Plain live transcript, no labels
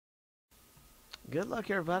Good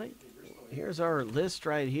luck, everybody. Here's our list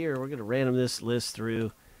right here. We're going to random this list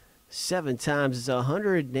through 7 times. It's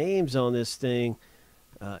 100 names on this thing.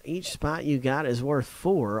 Each spot you got is worth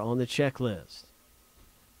 4 on the checklist.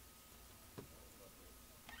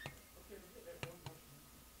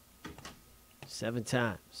 Seven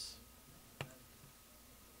times.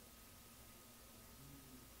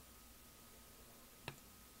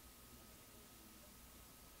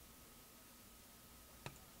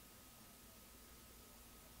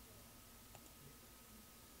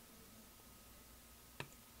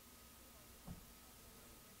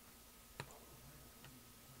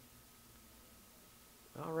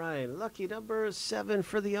 All right, lucky number 7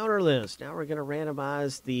 for the owner list. Now we're going to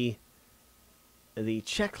randomize the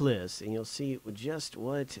checklist, and you'll see just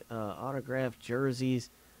what autographed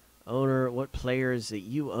jerseys, owner, what players that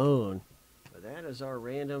you own. But that is our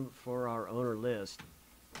random for our owner list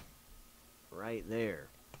right there.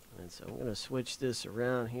 And so I'm going to switch this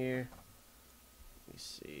around here. Let me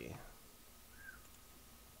see.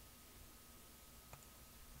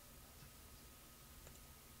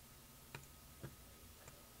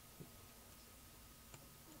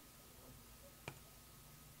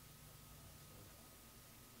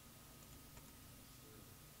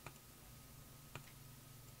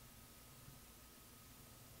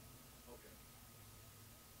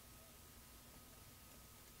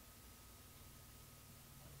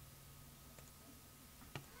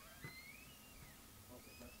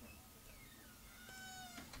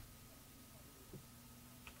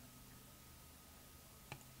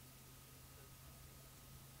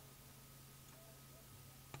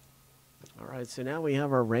 All right, so now we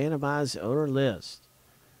have our randomized owner list.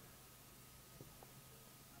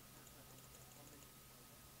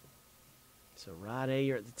 So Rod A,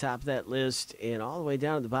 you're at the top of that list, and all the way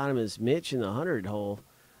down at the bottom is Mitch in the 100 hole.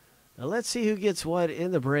 Now let's see who gets what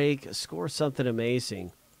in the break. Score something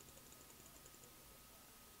amazing.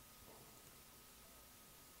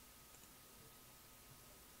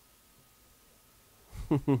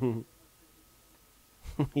 You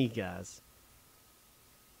guys.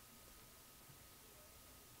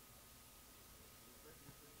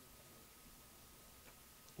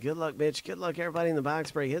 Good luck, Mitch. Good luck, everybody in the box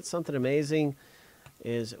break. Hit something amazing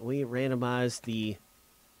as we randomize the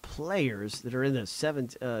players that are in the 7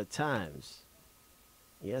 times.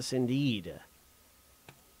 Yes, indeed.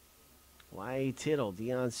 Y.A. Tittle,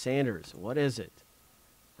 Deion Sanders. What is it?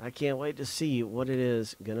 I can't wait to see what it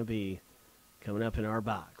is going to be coming up in our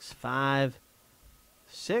box. 5,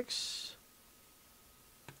 6.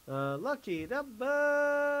 Lucky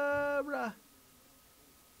number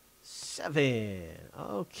 7.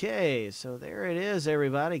 Okay, so there it is,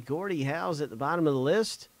 everybody. Gordie Howe's at the bottom of the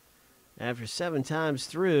list. After 7 times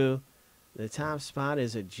through, the top spot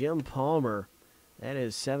is a Jim Palmer. That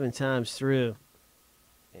is 7 times through.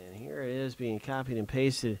 And here it is being copied and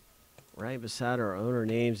pasted right beside our owner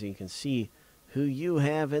names. And you can see who you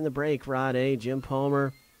have in the break, Rod A, Jim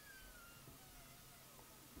Palmer.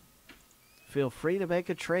 Feel free to make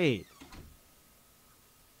a trade.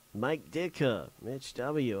 Mike Ditka, Mitch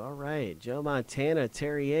W. All right. Joe Montana,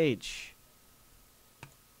 Terry H.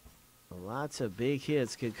 Lots of big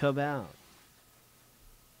hits could come out.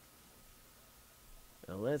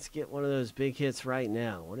 Now let's get one of those big hits right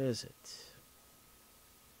now. What is it?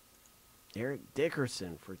 Eric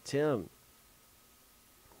Dickerson for Tim.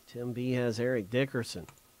 Tim B has Eric Dickerson.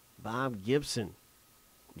 Bob Gibson.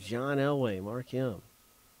 John Elway, mark him.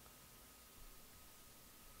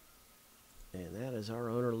 And that is our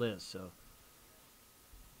owner list. So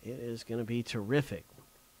it is going to be terrific.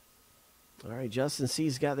 All right, Justin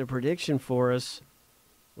C's got the prediction for us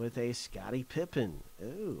with a Scottie Pippen.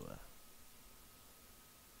 Ooh.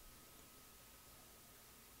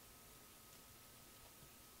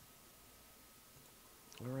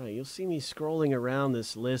 All right, you'll see me scrolling around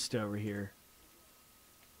this list over here.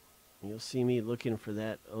 You'll see me looking for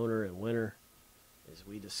that owner and winner as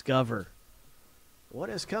we discover what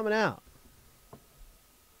is coming out.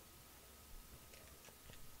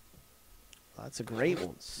 Lots of great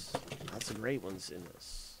ones. Lots of great ones in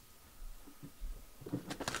this.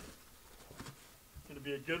 Gonna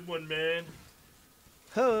be a good one, man.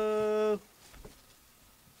 Ho!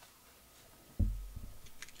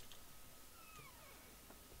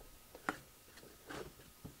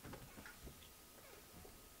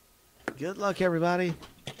 Good luck, everybody.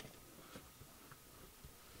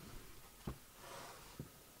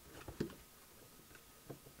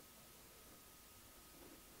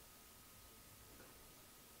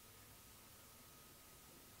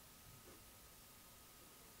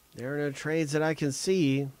 There are no trades that I can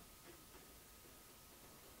see.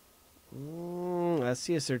 I I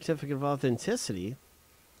see a certificate of authenticity.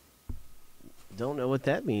 Don't know what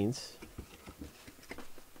that means.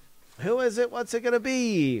 Who is it? What's it going to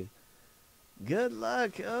be? Good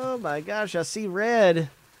luck. Oh, my gosh. I see red.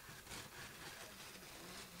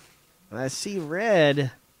 I see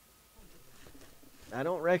red. I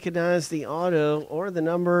don't recognize the auto or the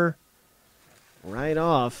number right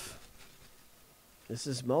off. This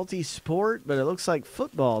is multi-sport, but it looks like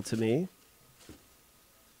football to me.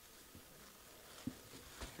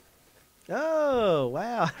 Oh,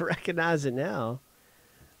 wow. I recognize it now.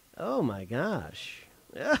 Oh, my gosh.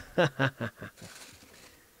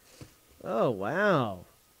 Oh, wow.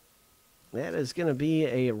 That is going to be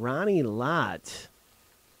a Ronnie Lott.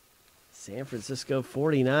 San Francisco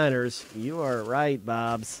 49ers. You are right,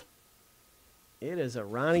 Bobs. It is a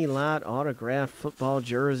Ronnie Lott autographed football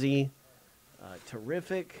jersey.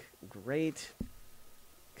 Terrific. Great.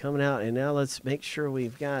 Coming out. And now let's make sure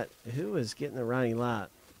we've got who is getting the Ronnie Lott.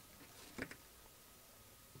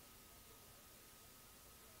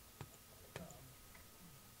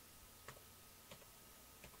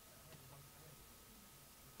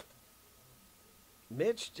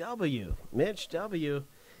 Mitch W. Mitch W.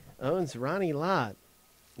 owns Ronnie Lott.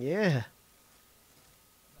 Yeah.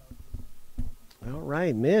 All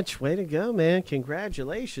right, Mitch. Way to go, man.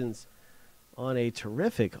 Congratulations on a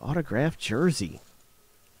terrific autographed jersey.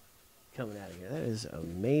 Coming out of here. That is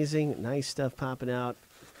amazing. Nice stuff popping out.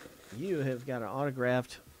 You have got an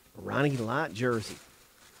autographed Ronnie Lott jersey.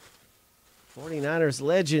 49ers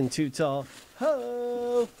legend, too tall.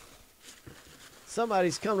 Ho!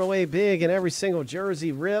 Somebody's coming away big in every single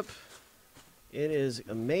jersey rip. It is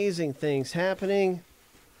amazing things happening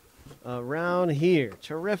around here.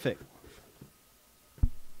 Terrific.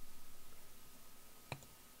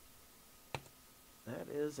 That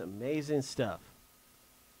is amazing stuff.